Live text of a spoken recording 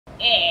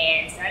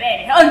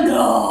Solenn. Oh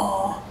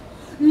no!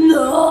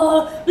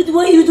 No! But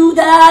why you do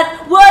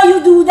that? Why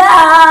you do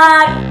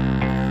that?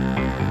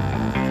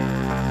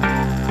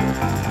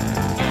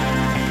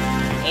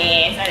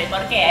 Sorry,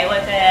 porque I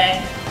want,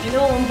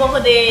 un poco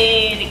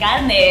de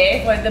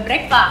carne for the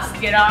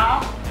breakfast, you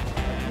know?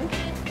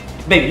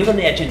 Babe, look at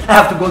the agenda. I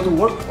have to go to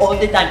work all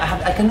the time.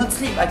 I cannot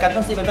sleep. I'm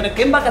gonna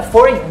come back at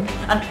 4 AM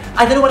and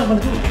I don't know what I'm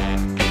gonna do.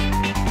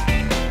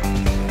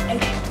 I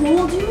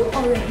told you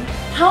already.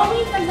 How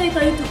many times did I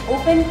tell you to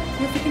open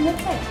your freaking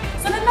website?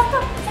 Solenn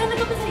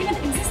doesn't even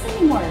exist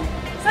anymore.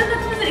 Solenn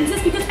doesn't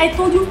exist because I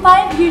told you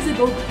 5 years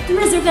ago to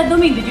reserve that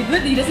domain. Did you do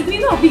it? Did you listen to me?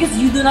 No, because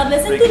you do not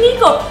listen to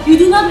Nico. You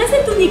do not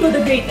listen to Nico the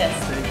greatest.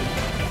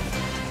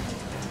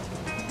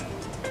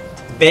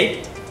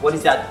 Babe, what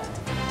is that?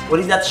 What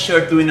is that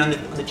shirt doing on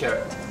the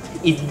chair?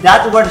 Is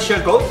that where the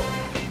shirt goes?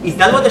 Is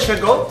that what the shirt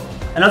goes?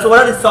 And also, what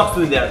are the socks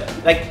doing there?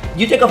 Like,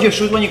 you take off your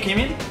shoes when you came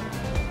in?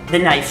 The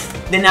knife.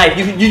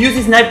 You used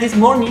this knife this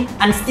morning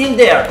and still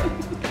there.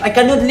 I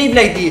cannot live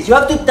like this. You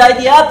have to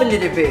tidy up a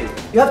little bit.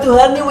 You have to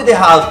help me with the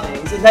house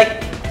things. It's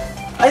like,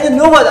 I don't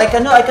know what, I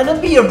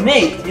cannot be your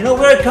mate. You know,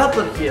 we're a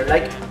couple here.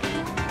 Like,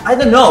 I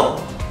don't know.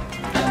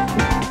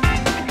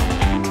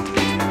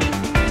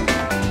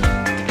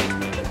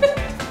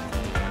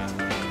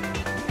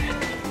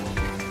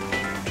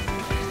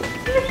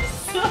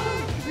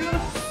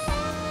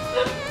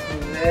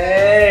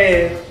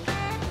 Hey!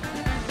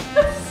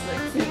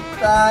 Sexy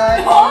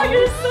time! Oh,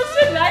 you're such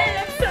a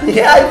liar!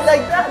 Yeah, it's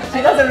like that.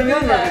 She doesn't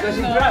remember because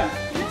she's drunk.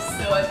 You're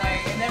so annoying.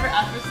 I never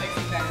asked for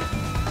sexy time.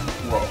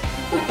 Whoa.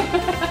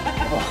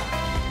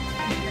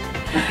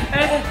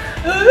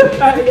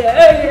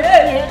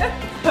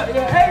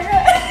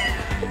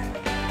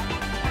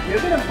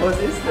 You're gonna post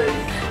this thing.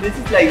 This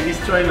is like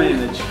destroying my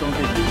image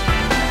completely.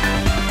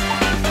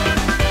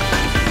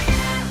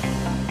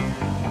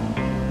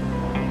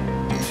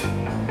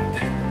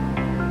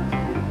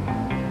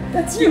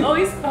 That's you.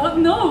 Always thought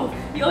no.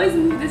 You always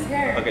move this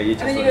hair. Okay, you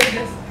just. And then you go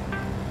this.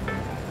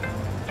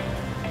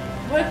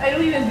 What? I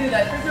don't even do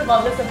that. First of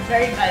all, that's a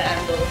very bad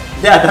angle.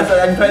 Yeah, that's what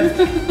I'm trying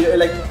to. You're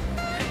like.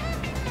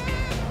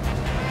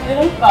 I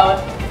don't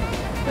pout.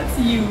 That's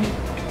you.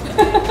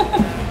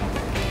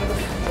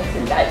 What's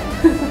in that?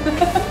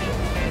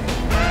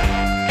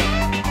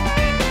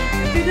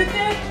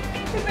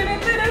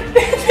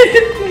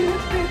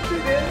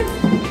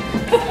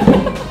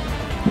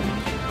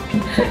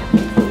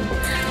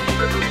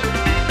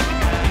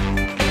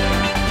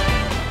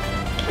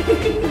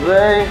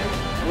 Babe,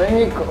 make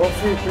me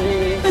coffee,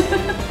 please.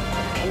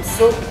 I'm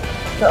so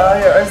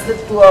tired. I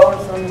slept 2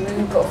 hours on make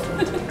me coffee.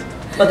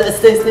 But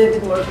stay a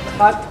bit more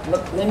hug.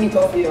 But make me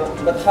coffee,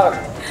 but hug.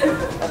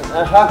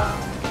 Hug.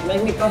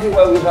 Make me coffee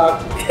while we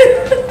hug.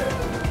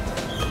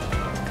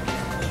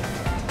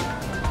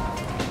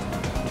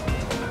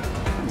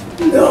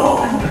 No!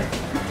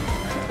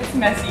 It's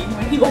messy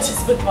when he watches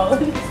football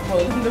in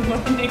the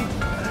morning.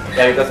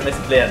 Yeah, because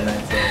Messi play at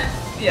night. So.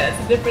 Yeah, it's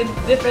a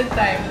different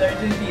time with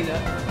Argentina.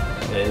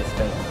 Yeah, it's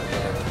kind of